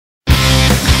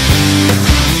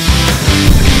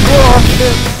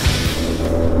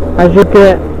As you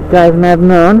guys may have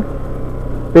known,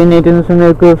 been needing some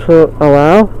new gloves for a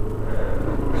while,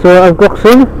 so I've got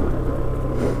some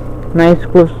nice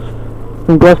gloves,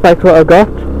 some glow spikes what I got,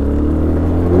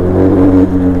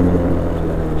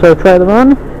 so try them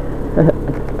on.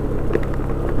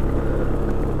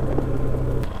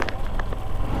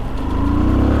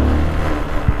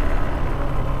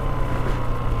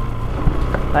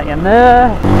 That you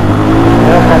know.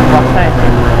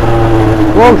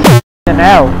 Whoa, shit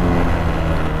now.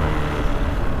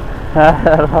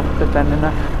 I'll have to send in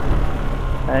that.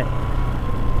 Right.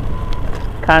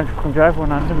 Can't come drive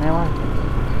one under me, like.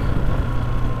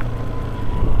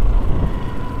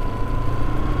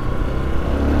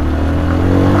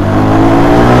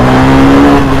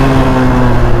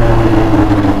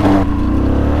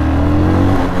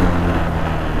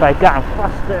 Right, get him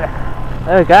faster.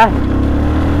 There we go.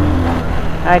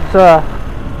 Right, so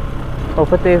I'll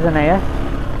put these in here.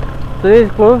 So these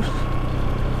gloves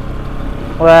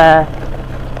were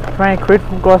 20 quid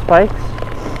from Ghost Bikes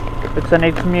because I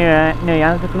need some new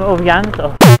yarns, because my other yarns,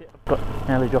 oh shit, I've got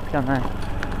nearly dropped on there.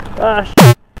 Oh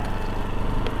shit.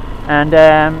 And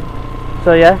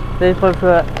so yeah, these gloves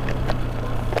were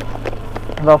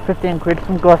about 15 quid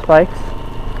from Ghost Bikes.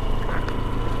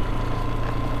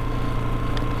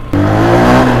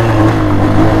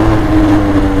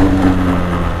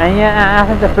 And yeah, I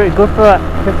think they're pretty good for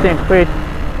 15 quid.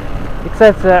 It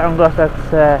says on Ghost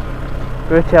Bikes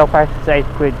retail price is 8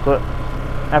 quid, but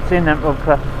I've seen them up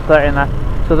for 30 and that,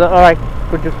 so they're alright,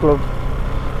 good just gloves.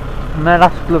 My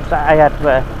last gloves that I had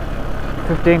were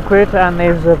 15 quid, and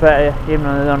these are better, even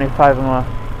though there's only 5 or more.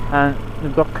 And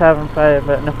they've got carbon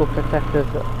fibre knuckle protectors,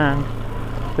 and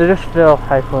they just feel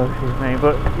high quality to me.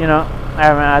 But you know, I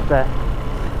haven't had the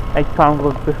 £8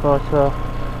 gloves before, so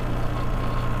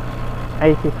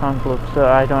 £80 gloves, so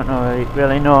I don't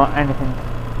really know anything.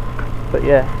 But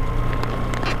yeah,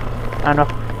 and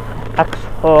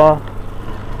AXO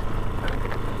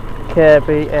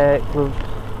KR8 gloves.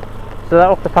 So that's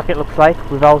what the packet looks like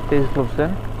without these gloves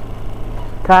in.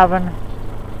 Carbon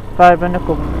fibre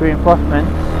knuckle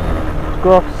reinforcements,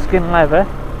 scope skin leather,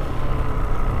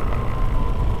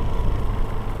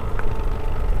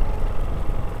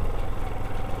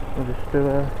 we'll just do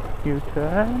a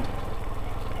U-turn.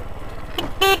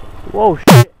 Whoa,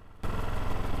 shit!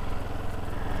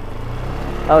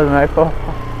 That was my fault.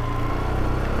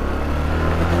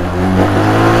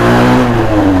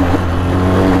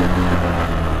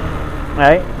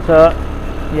 Right, so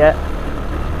yeah,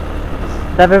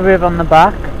 leather rib on the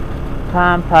back,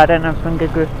 palm padding and finger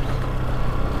grips.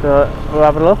 So we'll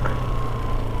have a look.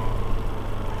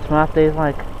 Smart these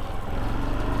like.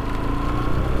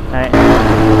 Right.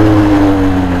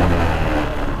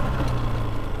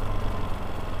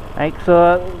 Right,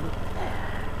 so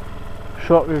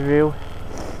short review,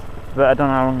 but I don't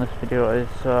know how long this video is,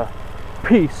 so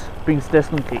peace, being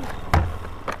stayslinky.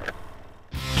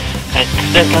 Right,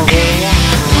 stayslinky,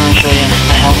 I'm going to show you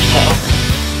my helmet setup.